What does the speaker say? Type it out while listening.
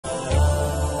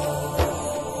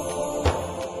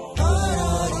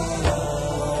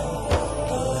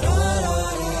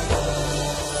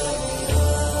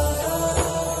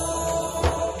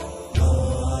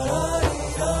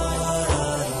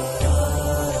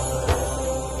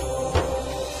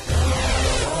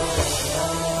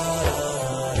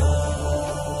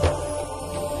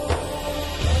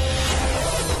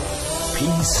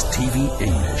TV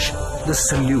English, the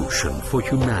solution for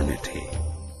humanity.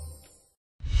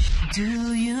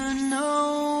 Do you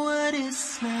know what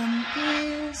Islam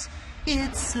is?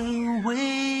 It's a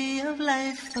way of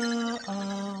life for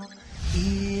all.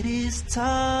 It is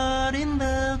taught in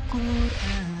the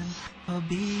Quran for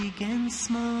big and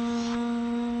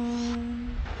small.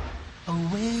 A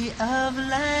way of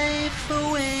life,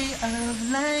 a way of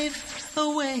life, a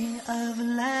way of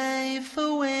life,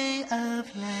 a way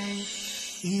of life.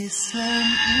 Islam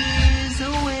is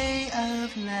a way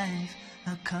of life,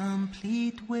 a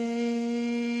complete way.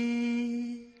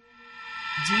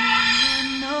 Do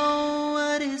you know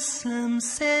what Islam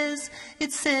says?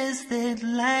 It says that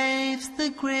life's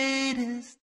the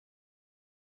greatest.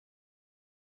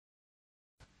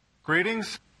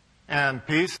 Greetings and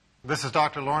peace. This is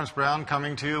Dr. Lawrence Brown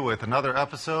coming to you with another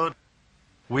episode.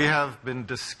 We have been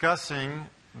discussing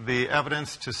the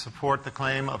evidence to support the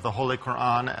claim of the Holy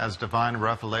Quran as divine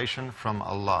revelation from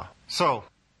Allah. So,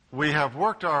 we have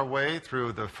worked our way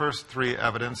through the first three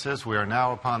evidences. We are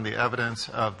now upon the evidence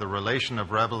of the relation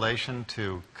of revelation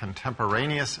to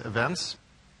contemporaneous events.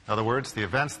 In other words, the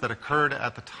events that occurred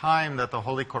at the time that the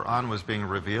Holy Quran was being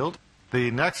revealed.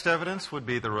 The next evidence would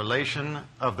be the relation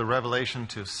of the revelation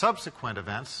to subsequent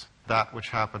events, that which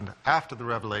happened after the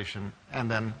revelation,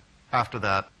 and then after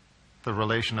that, the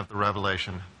relation of the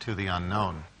revelation to the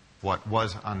unknown, what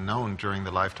was unknown during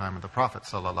the lifetime of the Prophet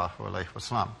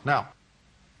ﷺ. Now,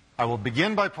 I will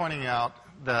begin by pointing out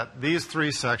that these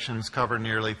three sections cover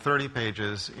nearly 30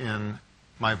 pages in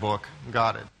my book,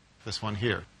 Guided, this one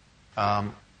here.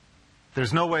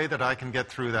 There's no way that I can get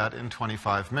through that in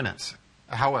 25 minutes.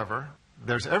 However,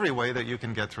 there's every way that you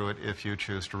can get through it if you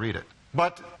choose to read it.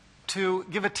 But to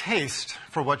give a taste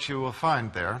for what you will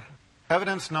find there,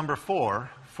 evidence number 4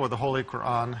 for the Holy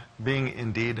Quran being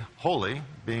indeed holy,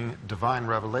 being divine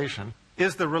revelation,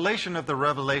 is the relation of the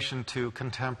revelation to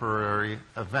contemporary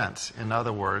events. In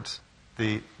other words,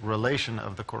 the relation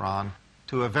of the Quran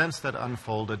to events that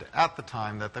unfolded at the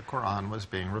time that the Quran was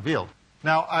being revealed.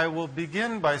 Now, I will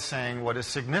begin by saying what is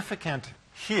significant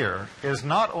here is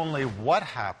not only what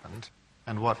happened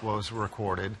and what was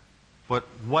recorded, but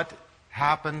what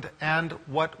happened and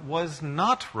what was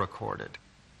not recorded.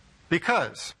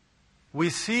 Because we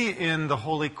see in the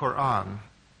Holy Quran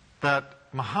that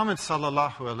Muhammad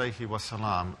sallallahu alaihi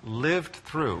wasallam lived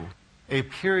through a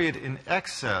period in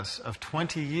excess of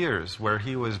 20 years where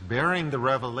he was bearing the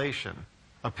revelation,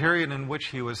 a period in which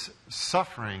he was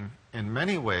suffering in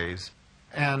many ways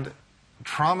and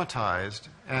traumatized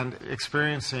and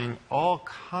experiencing all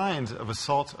kinds of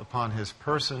assaults upon his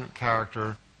person,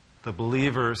 character, the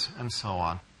believers, and so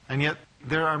on. And yet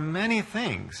there are many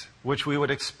things which we would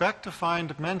expect to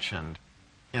find mentioned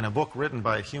in a book written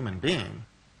by a human being,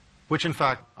 which in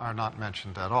fact are not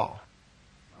mentioned at all.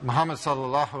 Muhammad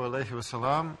sallallahu alaihi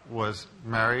wasallam was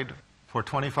married for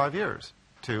 25 years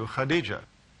to Khadija.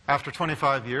 After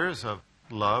 25 years of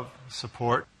love,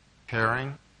 support,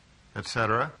 caring,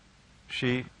 etc.,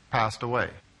 she passed away.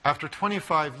 After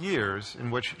 25 years in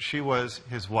which she was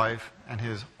his wife and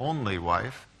his only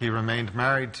wife, he remained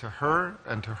married to her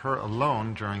and to her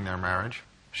alone during their marriage,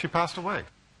 she passed away.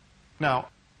 Now,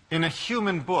 in a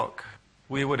human book,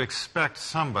 we would expect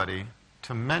somebody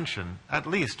to mention at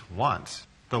least once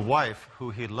the wife who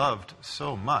he loved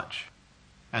so much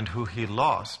and who he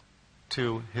lost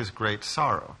to his great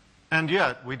sorrow. And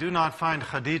yet, we do not find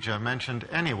Khadija mentioned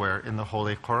anywhere in the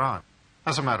Holy Quran.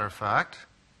 As a matter of fact,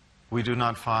 we do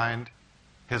not find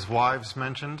his wives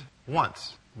mentioned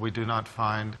once. We do not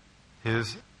find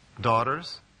his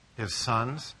daughters, his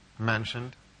sons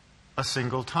mentioned a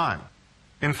single time.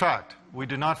 In fact, we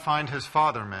do not find his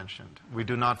father mentioned. We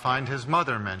do not find his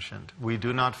mother mentioned. We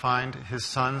do not find his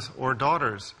sons or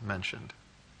daughters mentioned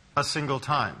a single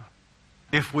time.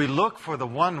 If we look for the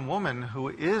one woman who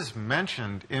is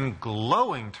mentioned in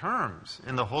glowing terms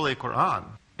in the Holy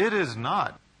Quran, it is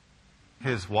not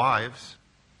his wives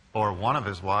or one of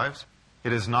his wives.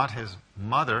 It is not his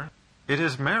mother. It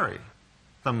is Mary,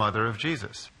 the mother of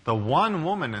Jesus. The one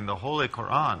woman in the Holy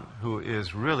Quran who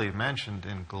is really mentioned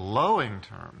in glowing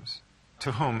terms,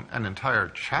 to whom an entire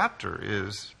chapter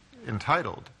is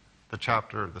entitled, the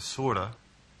chapter, the surah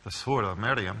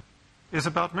Maryam, is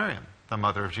about Maryam, the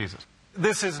mother of Jesus.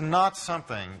 This is not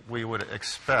something we would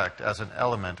expect as an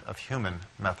element of human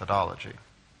methodology.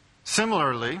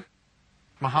 Similarly,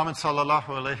 Muhammad sallallahu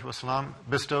alaihi wasallam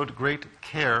bestowed great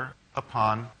care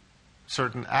upon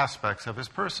certain aspects of his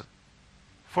person.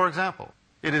 For example,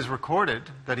 it is recorded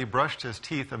that he brushed his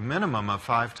teeth a minimum of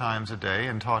 5 times a day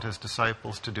and taught his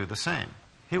disciples to do the same.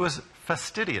 He was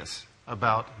fastidious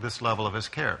about this level of his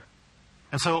care.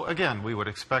 And so, again, we would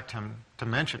expect him to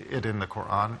mention it in the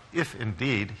Quran if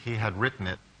indeed he had written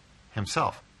it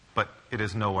himself. But it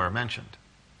is nowhere mentioned.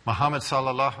 Muhammad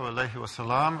sallallahu alaihi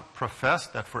wasallam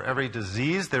professed that for every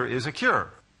disease there is a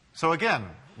cure. So again,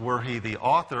 were he the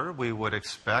author, we would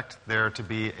expect there to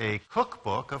be a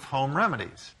cookbook of home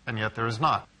remedies. And yet there is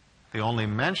not. The only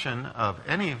mention of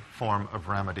any form of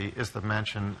remedy is the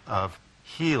mention of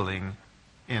healing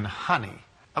in honey,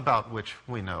 about which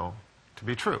we know to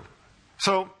be true.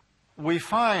 So we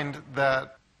find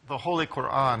that the Holy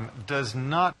Quran does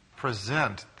not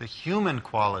present the human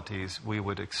qualities we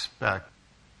would expect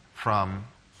from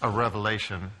a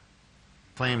revelation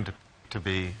claimed to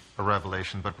be a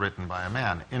revelation but written by a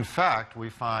man. In fact, we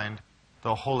find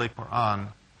the Holy Quran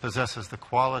possesses the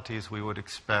qualities we would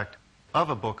expect of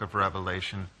a book of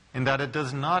Revelation in that it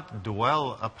does not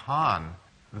dwell upon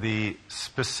the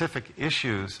specific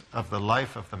issues of the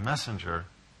life of the messenger.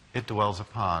 It dwells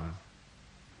upon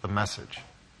the message.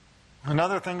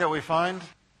 Another thing that we find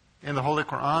in the Holy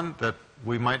Quran that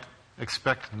we might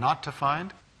expect not to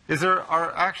find is there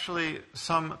are actually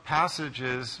some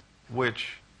passages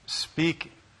which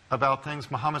speak about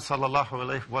things Muhammad sallallahu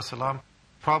alaihi wasallam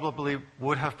probably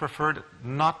would have preferred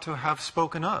not to have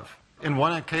spoken of. In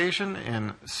one occasion,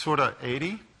 in Surah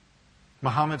 80,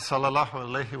 Muhammad sallallahu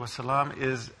alaihi wasallam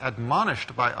is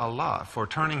admonished by Allah for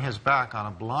turning his back on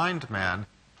a blind man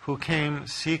who came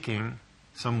seeking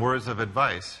some words of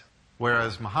advice,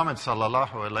 whereas Muhammad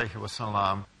sallallahu alaihi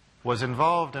wasallam was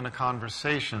involved in a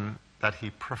conversation that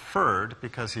he preferred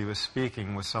because he was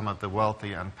speaking with some of the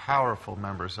wealthy and powerful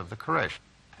members of the Quraysh.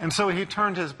 And so he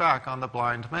turned his back on the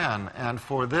blind man, and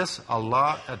for this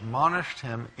Allah admonished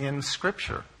him in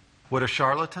Scripture. Would a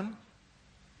charlatan,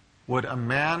 would a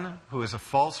man who is a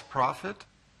false prophet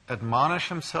admonish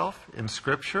himself in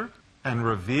Scripture and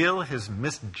reveal his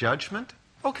misjudgment?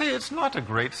 Okay, it's not a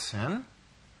great sin,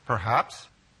 perhaps.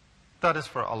 That is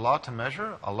for Allah to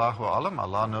measure. Allahu alam,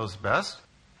 Allah knows best.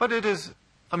 But it is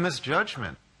a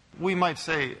misjudgment. We might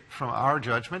say from our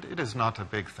judgment it is not a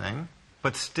big thing,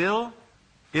 but still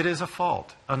it is a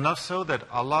fault. Enough so that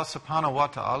Allah subhanahu wa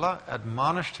ta'ala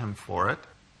admonished him for it.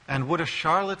 And would a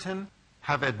charlatan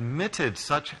have admitted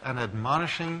such an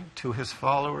admonishing to his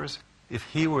followers if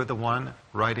he were the one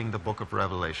writing the book of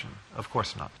Revelation? Of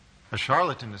course not. A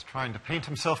charlatan is trying to paint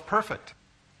himself perfect.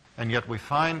 And yet we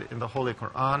find in the Holy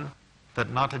Quran that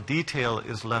not a detail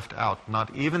is left out,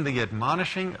 not even the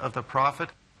admonishing of the prophet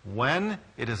when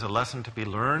it is a lesson to be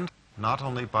learned, not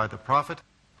only by the prophet,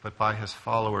 but by his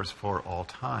followers for all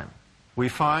time. We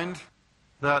find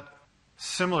that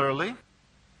similarly,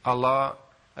 Allah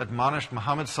admonished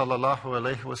Muhammad sallallahu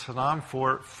alaihi wasallam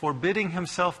for forbidding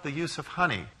himself the use of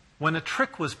honey when a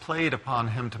trick was played upon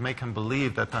him to make him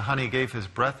believe that the honey gave his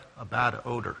breath a bad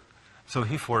odor. So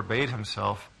he forbade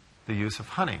himself the use of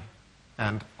honey,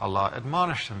 and Allah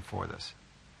admonished him for this.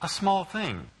 A small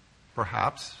thing,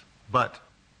 perhaps, but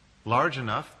large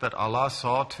enough that Allah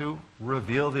saw to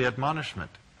reveal the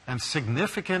admonishment, and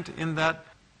significant in that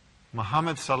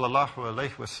Muhammad sallallahu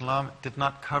alaihi wasallam did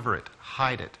not cover it,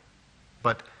 hide it,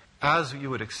 but as you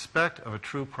would expect of a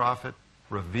true prophet,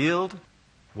 revealed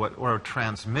or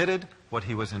transmitted what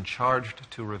he was charged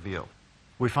to reveal.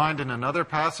 We find in another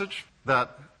passage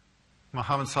that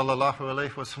Muhammad sallallahu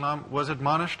alaihi wasallam was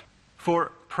admonished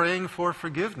for praying for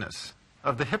forgiveness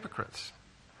of the hypocrites.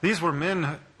 These were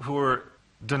men who were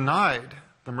denied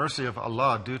the mercy of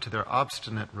Allah due to their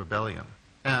obstinate rebellion.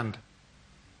 And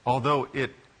although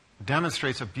it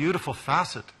demonstrates a beautiful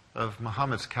facet of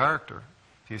Muhammad's character,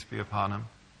 peace be upon him,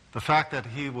 the fact that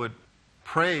he would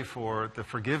pray for the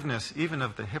forgiveness even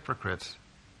of the hypocrites,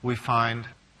 we find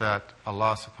that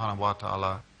Allah subhanahu wa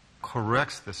ta'ala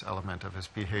corrects this element of his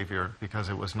behavior because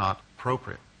it was not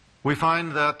appropriate. We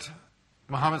find that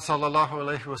Muhammad sallallahu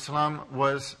alaihi wasallam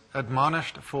was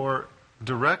admonished for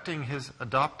directing his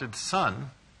adopted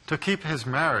son to keep his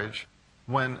marriage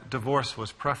when divorce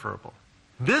was preferable.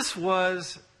 This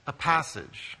was a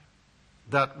passage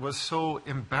that was so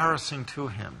embarrassing to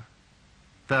him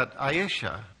that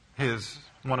Aisha,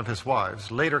 one of his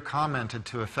wives, later commented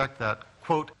to effect that,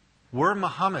 quote, were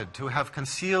Muhammad to have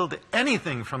concealed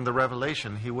anything from the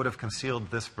revelation, he would have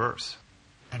concealed this verse.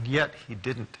 And yet he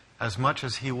didn't. As much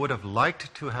as he would have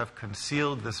liked to have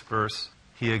concealed this verse,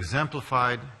 he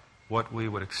exemplified what we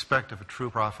would expect of a true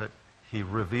prophet. He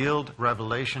revealed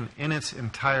revelation in its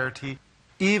entirety,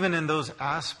 even in those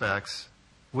aspects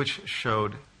which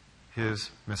showed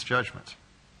his misjudgment.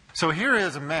 So here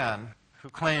is a man who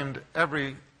claimed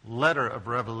every letter of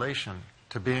revelation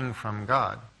to being from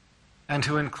God, and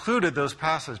who included those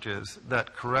passages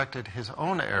that corrected his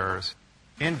own errors.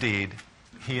 Indeed,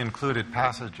 he included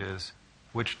passages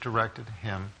which directed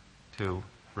him to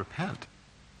repent.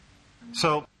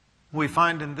 So we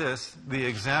find in this the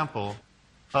example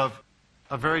of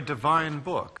a very divine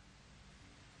book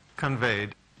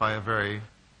conveyed by a very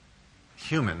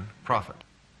human prophet.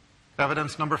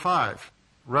 Evidence number 5,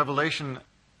 revelation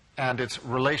and its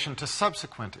relation to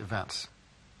subsequent events.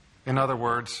 In other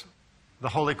words, the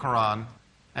Holy Quran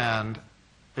and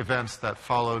events that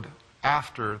followed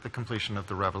after the completion of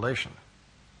the revelation.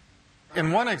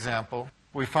 In one example,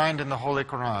 we find in the Holy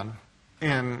Quran,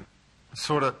 in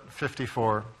Surah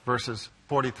 54, verses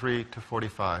 43 to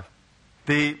 45,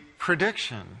 the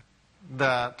prediction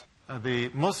that the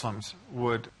Muslims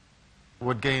would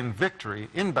gain victory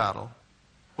in battle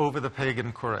over the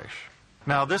pagan Quraysh.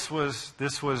 Now, this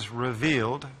was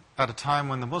revealed at a time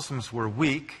when the Muslims were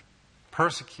weak,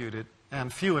 persecuted,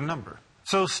 and few in number.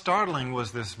 So startling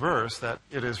was this verse that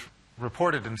it is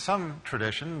reported in some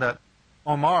tradition that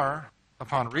Omar,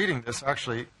 upon reading this,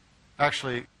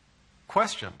 actually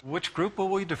questioned, which group will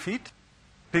we defeat?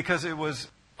 Because it was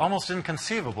almost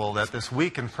inconceivable that this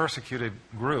weak and persecuted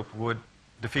group would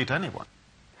defeat anyone.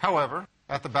 However,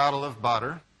 at the Battle of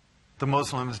Badr, the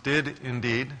Muslims did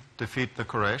indeed defeat the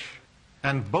Quraysh,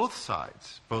 and both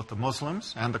sides, both the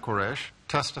Muslims and the Quraysh,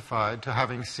 testified to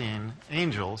having seen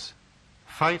angels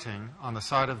fighting on the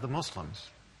side of the Muslims.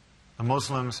 The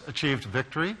Muslims achieved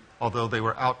victory, although they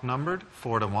were outnumbered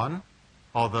 4-1.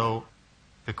 Although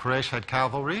the Quraysh had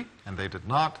cavalry, and they did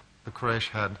not. The Quraysh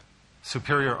had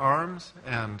superior arms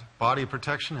and body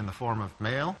protection in the form of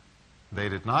mail. They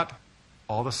did not.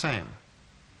 All the same,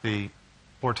 the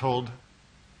foretold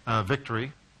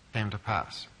victory came to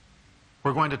pass.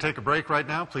 We're going to take a break right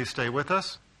now. Please stay with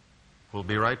us. We'll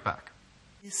be right back.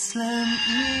 Islam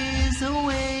is a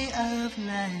way of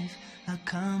life, a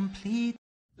complete.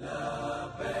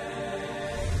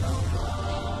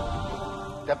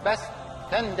 The best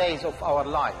 10 days of our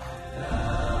life.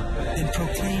 And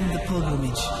proclaim the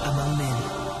pilgrimage among men.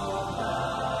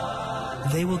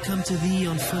 They will come to thee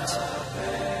on foot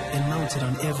and mounted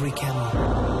on every camel.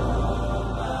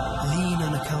 Lean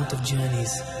on account of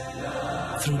journeys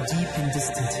through deep and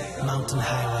distant mountain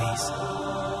highways.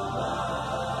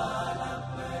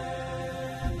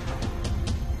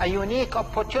 A unique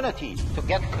opportunity to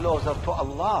get closer to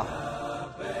Allah.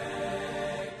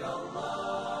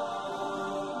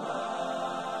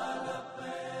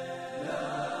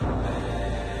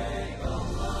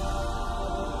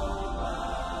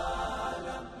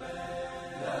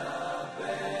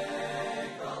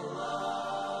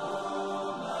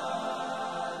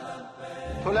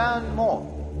 To learn more,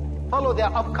 follow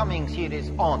their upcoming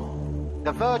series on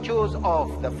the virtues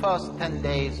of the first 10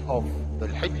 days of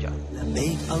Dhul Hijjah.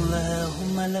 لبيك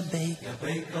اللهم لبيك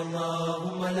لبيك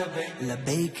اللهم لبيك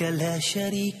لبيك لا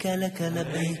شريك لك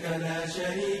لبيك لا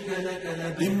شريك لك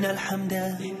لبيك إن الحمد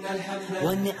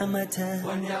والنعمة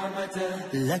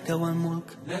لك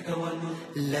والملك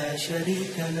لا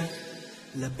شريك لك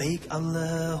لبيك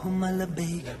اللهم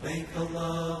لبيك لبيك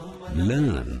اللهم.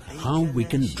 Learn how we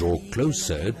can draw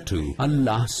closer to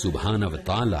Allah subhanahu wa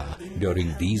ta'ala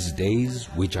during these days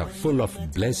which are full of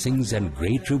blessings and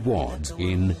great rewards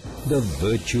in the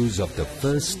virtues of the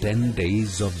first 10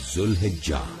 days of Dhul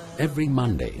Hijjah. Every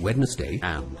Monday, Wednesday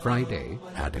and Friday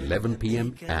at 11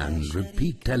 p.m. and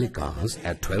repeat telecast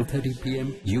at 12:30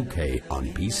 p.m. UK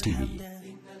on Peace TV.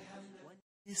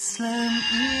 Islam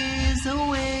is a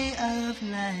way of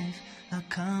life, a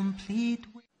complete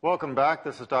way. Welcome back.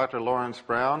 This is Dr. Lawrence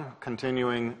Brown,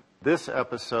 continuing this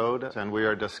episode, and we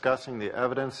are discussing the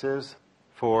evidences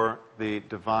for the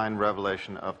divine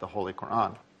revelation of the Holy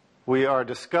Quran. We are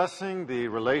discussing the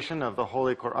relation of the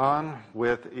Holy Quran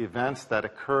with events that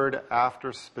occurred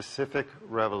after specific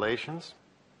revelations.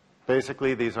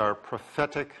 Basically, these are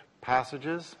prophetic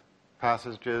passages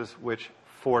which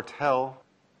foretell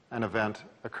an event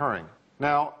occurring.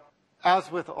 Now, as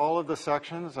with all of the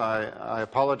sections, I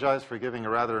apologize for giving a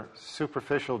rather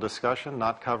superficial discussion,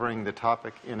 not covering the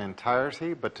topic in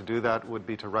entirety, but to do that would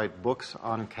be to write books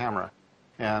on camera,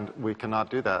 and we cannot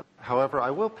do that. However,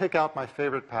 I will pick out my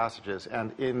favorite passages,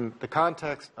 and in the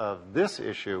context of this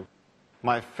issue,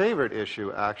 my favorite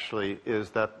issue actually is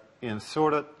that in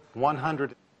Surah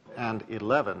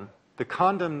 111, the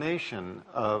condemnation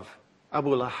of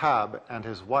Abu Lahab and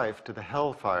his wife to the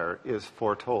hellfire is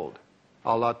foretold.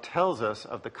 Allah tells us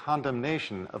of the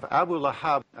condemnation of Abu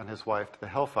Lahab and his wife to the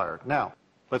hellfire. Now,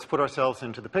 let's put ourselves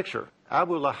into the picture.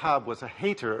 Abu Lahab was a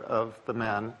hater of the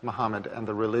man Muhammad and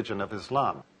the religion of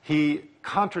Islam. He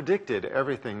contradicted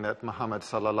everything that Muhammad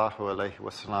sallallahu alaihi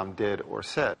wasallam did or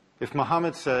said. If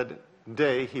Muhammad said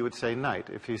day, he would say night.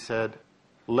 If he said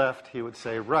left, he would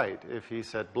say right. If he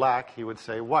said black, he would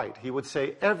say white. He would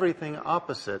say everything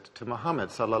opposite to Muhammad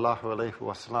sallallahu alaihi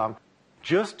wasallam,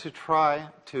 just to try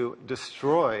to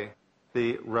destroy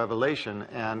the revelation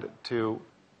and to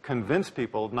convince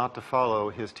people not to follow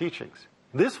his teachings.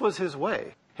 This was his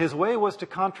way. His way was to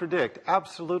contradict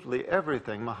absolutely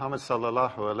everything Muhammad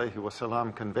sallallahu alaihi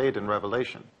wasallam conveyed in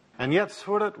revelation. And yet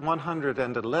Surah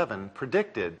 111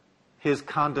 predicted his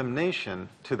condemnation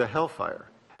to the hellfire.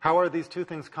 How are these two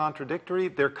things contradictory?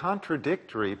 They're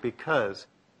contradictory because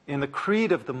in the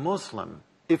creed of the Muslim,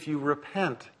 if you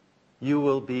repent, you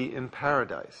will be in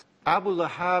paradise. Abu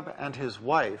Lahab and his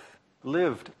wife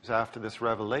lived after this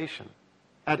revelation.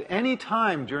 At any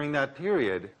time during that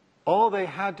period, all they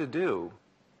had to do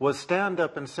was stand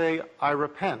up and say, I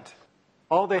repent.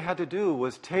 All they had to do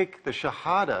was take the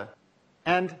Shahada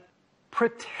and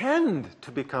pretend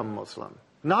to become Muslim.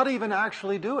 Not even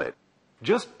actually do it.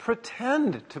 Just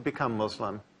pretend to become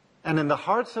Muslim. And in the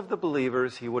hearts of the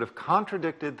believers, he would have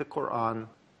contradicted the Quran,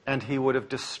 and he would have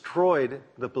destroyed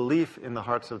the belief in the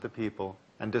hearts of the people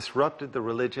and disrupted the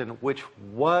religion, which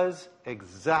was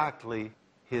exactly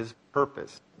his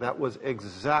purpose. That was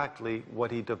exactly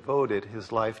what he devoted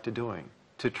his life to doing,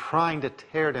 to trying to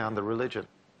tear down the religion.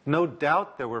 No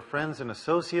doubt there were friends and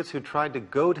associates who tried to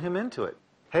goad him into it.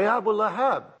 Hey, Abu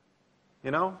Lahab,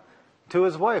 to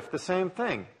his wife, the same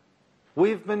thing.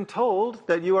 We've been told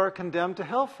that you are condemned to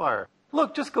hellfire.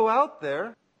 Look, just go out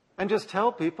there and just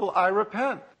tell people, I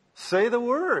repent. Say the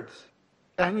words,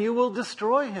 and you will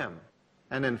destroy him.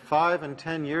 And in 5 and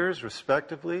 10 years,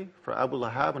 respectively, for Abu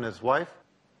Lahab and his wife,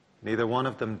 neither one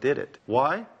of them did it.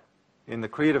 Why? In the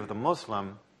creed of the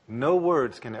Muslim, no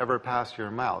words can ever pass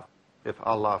your mouth if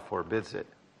Allah forbids it.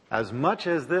 As much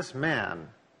as this man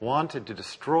wanted to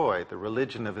destroy the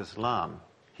religion of Islam,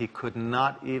 he could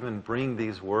not even bring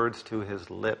these words to his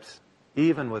lips,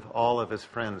 even with all of his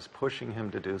friends pushing him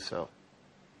to do so.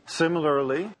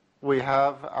 Similarly, we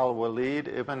have Al-Walid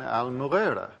ibn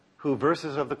al-Mughira, who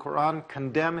verses of the Quran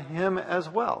condemn him as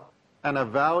well, an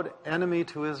avowed enemy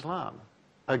to Islam.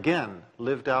 Again,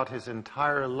 lived out his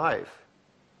entire life,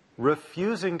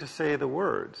 refusing to say the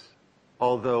words,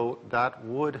 although that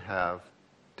would have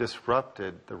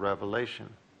disrupted the revelation.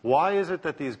 Why is it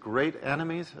that these great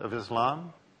enemies of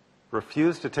Islam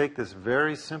refuse to take this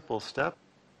very simple step?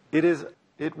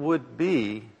 It would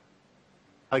be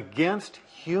against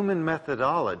human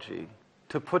methodology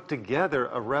to put together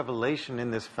a revelation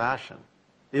in this fashion.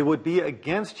 It would be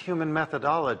against human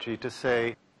methodology to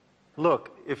say,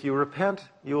 look, if you repent,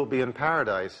 you will be in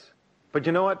paradise. But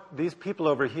you know what? These people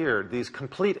over here, these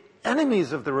complete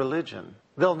enemies of the religion,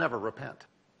 they'll never repent.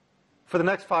 For the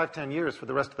next 5, 10 years, for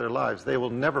the rest of their lives, they will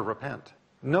never repent.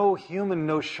 No human,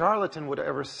 no charlatan would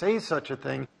ever say such a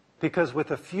thing, because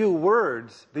with a few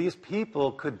words, these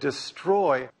people could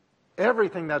destroy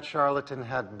everything that charlatan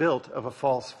had built of a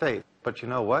false faith. But you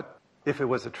know what? If it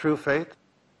was a true faith,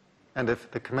 and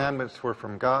if the commandments were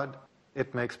from God,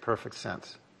 it makes perfect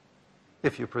sense.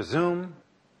 If you presume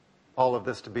all of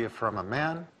this to be from a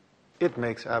man, it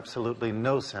makes absolutely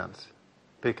no sense,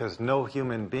 because no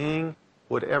human being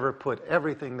would ever put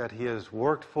everything that he has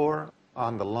worked for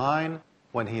on the line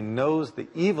when he knows the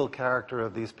evil character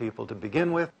of these people to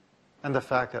begin with, and the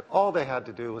fact that all they had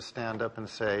to do was stand up and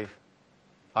say,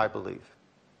 I believe.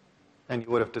 And you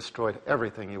would have destroyed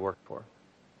everything you worked for.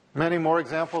 Many more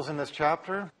examples in this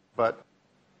chapter, but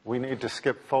we need to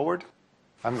skip forward.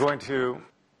 I'm going to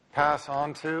pass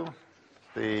on to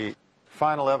the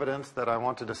final evidence that I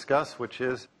want to discuss, which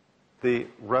is the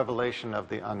revelation of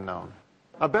the unknown.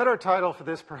 A better title for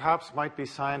this perhaps might be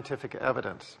scientific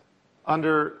evidence.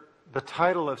 Under the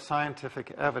title of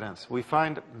scientific evidence, we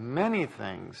find many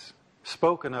things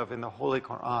spoken of in the Holy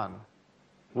Quran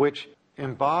which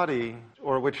embody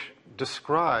or which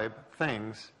describe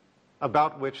things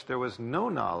about which there was no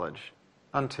knowledge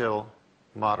until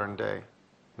modern day.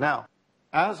 Now,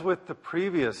 as with the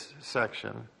previous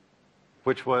section,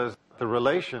 which was the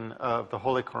relation of the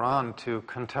Holy Quran to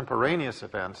contemporaneous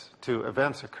events, to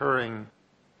events occurring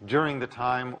during the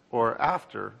time or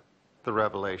after the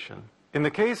revelation, in the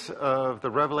case of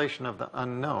the revelation of the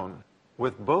unknown,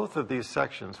 with both of these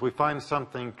sections, we find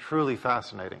something truly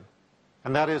fascinating.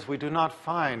 And that is, we do not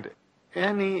find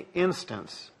any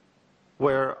instance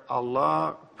where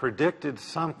Allah predicted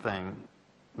something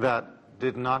that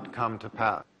did not come to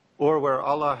pass, or where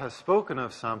Allah has spoken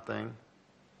of something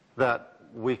that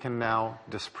we can now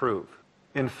disprove.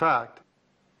 In fact,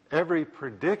 every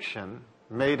prediction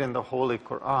made in the Holy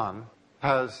Quran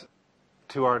has,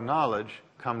 to our knowledge,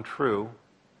 come true,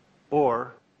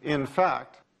 or, in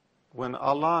fact, when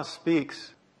Allah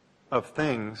speaks of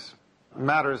things,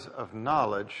 matters of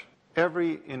knowledge,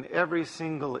 in every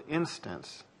single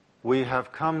instance, we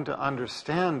have come to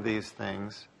understand these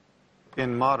things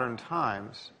in modern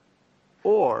times,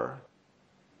 or,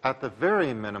 at the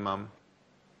very minimum,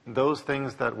 those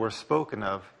things that were spoken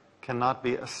of cannot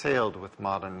be assailed with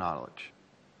modern knowledge.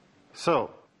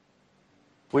 So,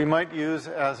 we might use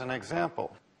as an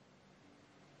example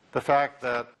the fact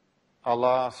that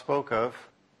Allah spoke of,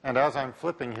 and as I'm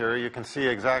flipping here, you can see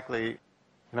exactly,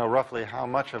 roughly how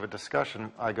much of a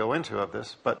discussion I go into of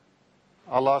this, but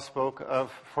Allah spoke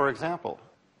of, for example,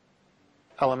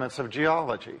 elements of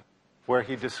geology, where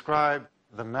He described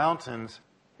the mountains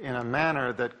in a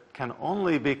manner that can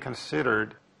only be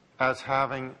considered as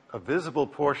having a visible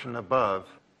portion above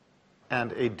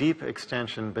and a deep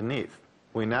extension beneath.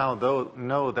 We now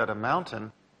know that a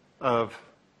mountain of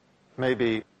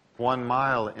maybe 1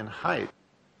 mile in height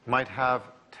might have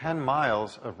 10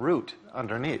 miles of root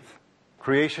underneath.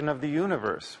 Creation of the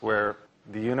universe, where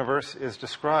the universe is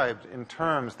described in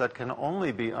terms that can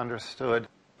only be understood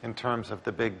in terms of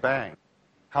the Big Bang.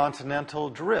 Continental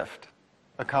drift,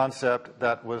 a concept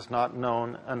that was not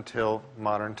known until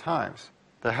modern times.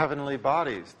 The heavenly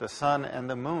bodies, the sun and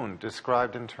the moon,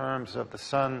 described in terms of the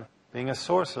sun being a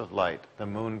source of light, the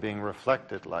moon being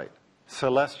reflected light.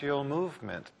 Celestial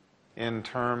movement in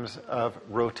terms of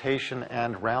rotation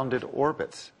and rounded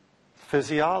orbits.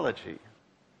 Physiology,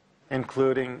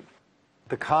 including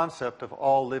the concept of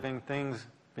all living things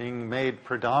being made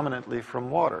predominantly from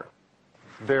water.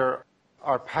 There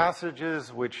are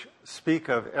passages which speak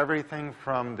of everything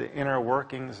from the inner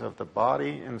workings of the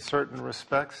body in certain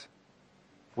respects.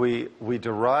 We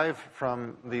derive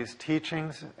from these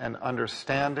teachings an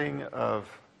understanding of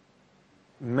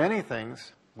many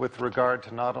things with regard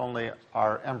to not only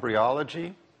our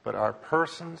embryology, but our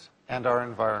persons and our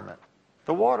environment.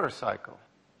 The water cycle,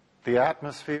 the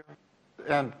atmosphere,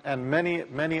 and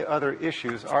many other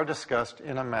issues are discussed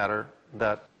in a manner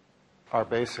that are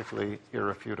basically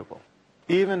irrefutable.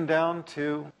 Even down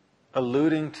to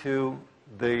alluding to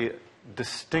the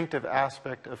distinctive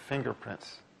aspect of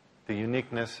fingerprints, the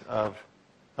uniqueness of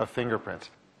fingerprints.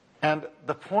 And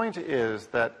the point is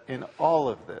that in all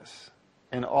of this,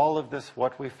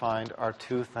 what we find are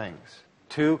two things.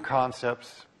 Two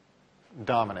concepts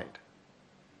dominate.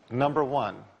 Number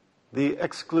one, the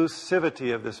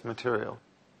exclusivity of this material,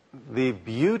 the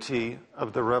beauty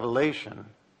of the revelation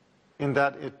in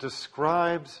that it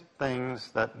describes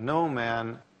things that no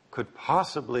man could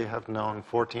possibly have known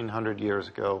 1,400 years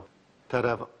ago, that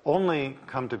have only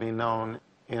come to be known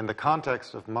in the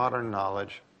context of modern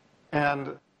knowledge,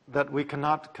 and that we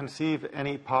cannot conceive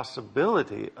any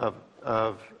possibility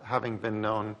of having been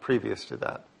known previous to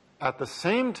that. At the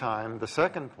same time, the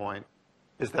second point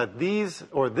is that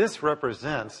this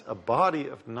represents a body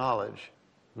of knowledge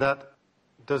that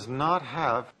does not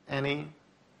have any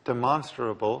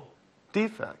demonstrable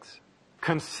defects.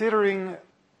 Considering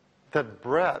the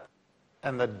breadth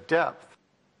and the depth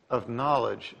of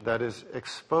knowledge that is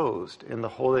exposed in the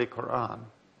Holy Quran,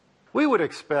 we would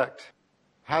expect,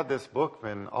 had this book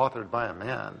been authored by a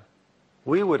man,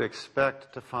 we would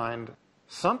expect to find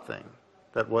something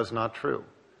that was not true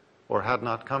or had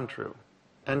not come true.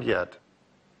 And yet,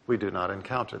 we do not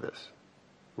encounter this.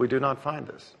 We do not find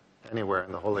this anywhere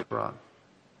in the Holy Quran.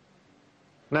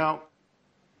 Now,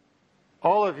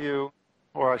 all of you,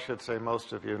 or I should say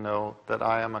most of you, know that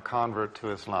I am a convert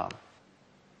to Islam.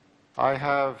 I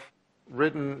have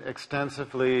written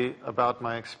extensively about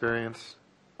my experience.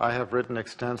 I have written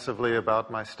extensively about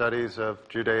my studies of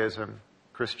Judaism,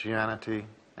 Christianity,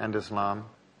 and Islam.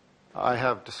 I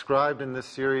have described in this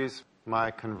series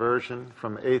my conversion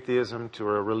from atheism to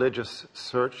a religious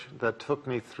search that took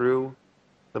me through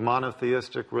the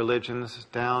monotheistic religions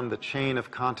down the chain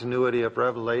of continuity of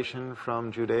revelation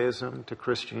from Judaism to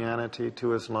Christianity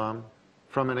to Islam,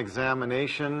 from an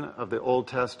examination of the Old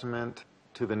Testament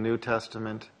to the New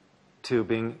Testament, to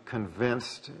being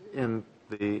convinced in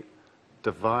the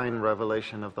divine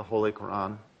revelation of the Holy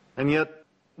Quran. And yet,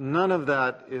 none of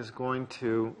that is going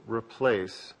to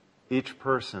replace each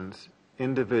person's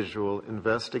individual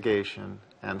investigation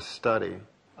and study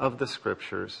of the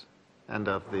Scriptures and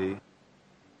of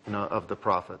the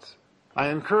prophets. I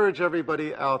encourage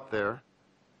everybody out there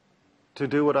to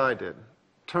do what I did.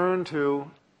 Turn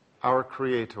to our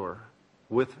Creator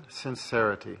with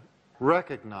sincerity.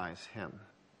 Recognize Him.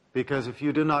 Because if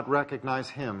you do not recognize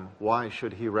Him, why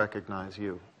should He recognize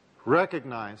you?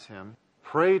 Recognize Him.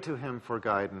 Pray to Him for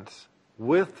guidance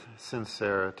with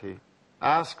sincerity.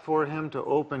 Ask for Him to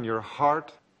open your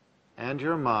heart and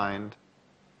your mind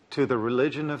to the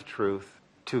religion of truth,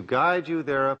 to guide you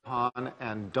thereupon,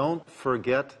 and don't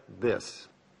forget this,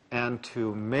 and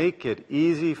to make it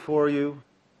easy for you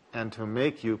and to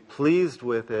make you pleased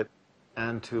with it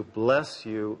and to bless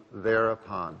you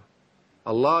thereupon.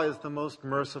 Allah is the most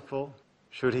merciful.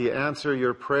 Should He answer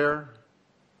your prayer,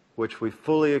 which we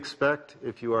fully expect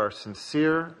if you are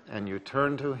sincere and you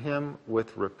turn to Him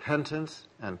with repentance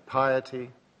and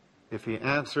piety, if He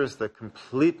answers the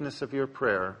completeness of your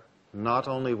prayer, not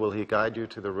only will He guide you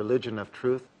to the religion of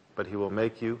truth, but He will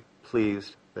make you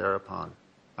pleased thereupon.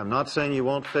 I'm not saying you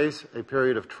won't face a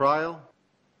period of trial,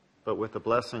 but with the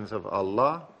blessings of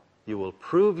Allah, you will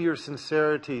prove your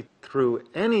sincerity through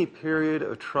any period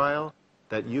of trial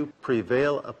that you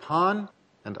prevail upon,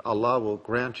 and Allah will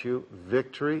grant you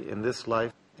victory in this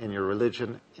life, in your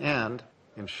religion, and,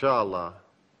 inshallah,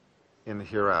 in the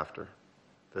hereafter.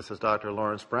 This is Dr.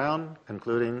 Lawrence Brown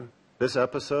concluding this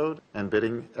episode and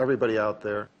bidding everybody out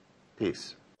there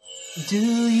peace. Do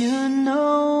you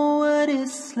know what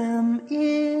Islam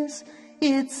is?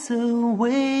 It's a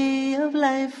way of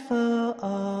life for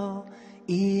all.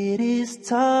 It is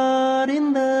taught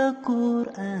in the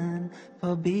Quran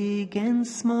for big and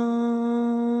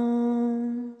small.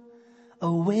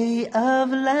 A way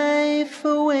of life,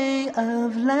 a way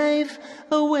of life,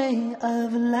 a way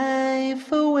of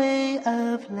life, a way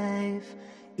of life.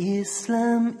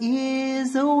 Islam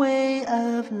is a way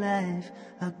of life,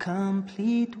 a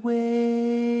complete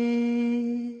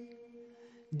way.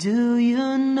 Do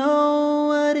you know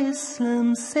what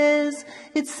Islam says?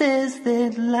 It says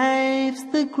that life's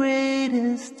the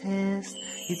greatest test.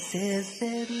 It says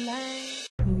that life...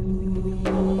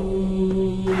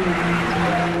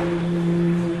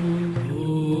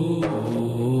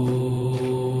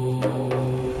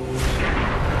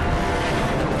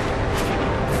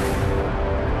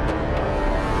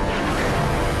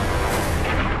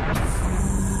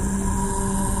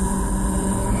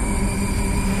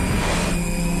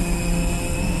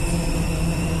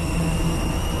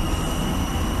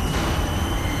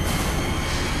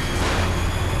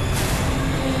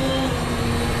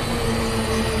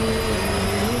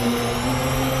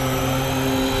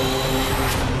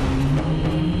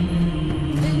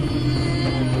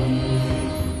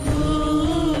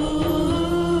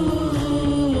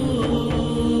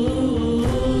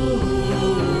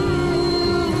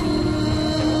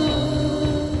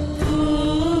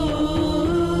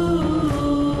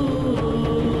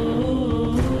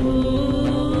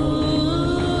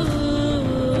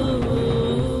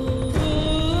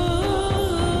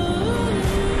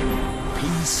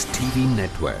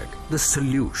 Network, the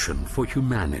solution for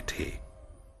humanity.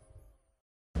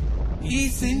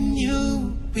 Peace in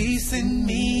you, peace in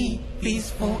me, peace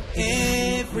for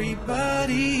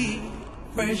everybody.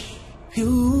 Fresh,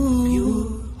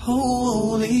 pure,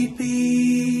 holy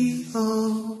peace.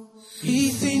 Oh,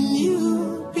 peace in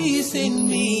you, peace in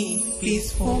me,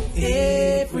 peace for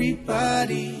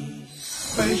everybody.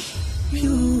 Fresh,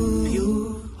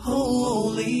 pure,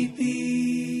 holy peace.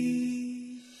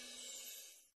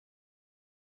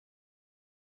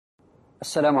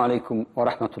 Assalamu alaikum wa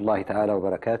rahmatullahi ta'ala wa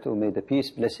barakatuh. May the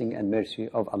peace, blessing and mercy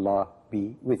of Allah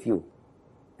be with you.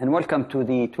 And welcome to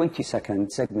the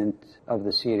 22nd segment of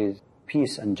the series,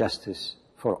 Peace and Justice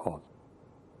for All.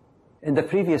 In the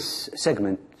previous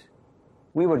segment,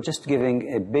 we were just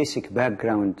giving a basic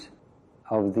background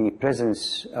of the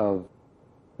presence of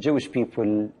Jewish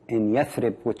people in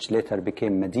Yathrib, which later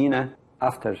became Medina,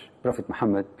 after Prophet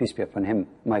Muhammad, peace be upon him,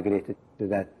 migrated to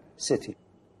that city.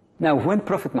 Now, when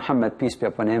Prophet Muhammad, peace be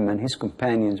upon him, and his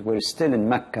companions were still in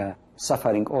Mecca,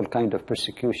 suffering all kind of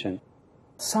persecution,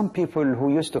 some people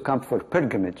who used to come for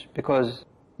pilgrimage, because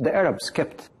the Arabs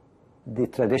kept the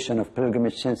tradition of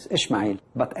pilgrimage since Ishmael,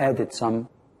 but added some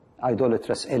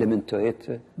idolatrous element to it,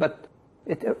 but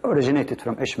it originated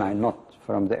from Ishmael, not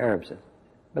from the Arabs,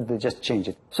 but they just changed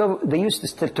it. So they used to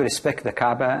still to respect the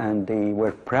Kaaba, and they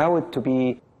were proud to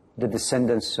be the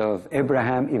descendants of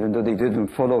Abraham, even though they didn't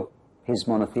follow his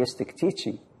monotheistic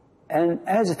teaching. And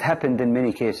as it happened in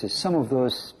many cases, some of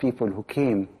those people who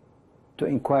came to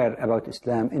inquire about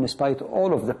Islam, in spite of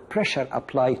all of the pressure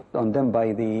applied on them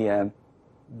by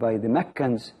the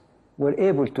Meccans, were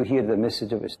able to hear the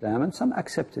message of Islam, and some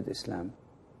accepted Islam.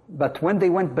 But when they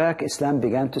went back, Islam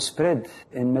began to spread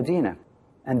in Medina.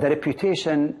 And the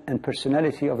reputation and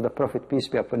personality of the Prophet, peace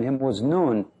be upon him, was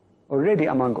known already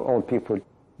among all people,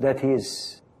 that he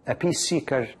is a peace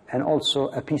seeker and also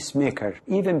a peacemaker.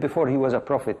 Even before he was a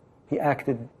prophet, he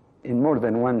acted in more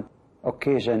than one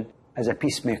occasion as a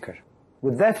peacemaker.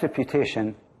 With that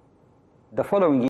reputation, the following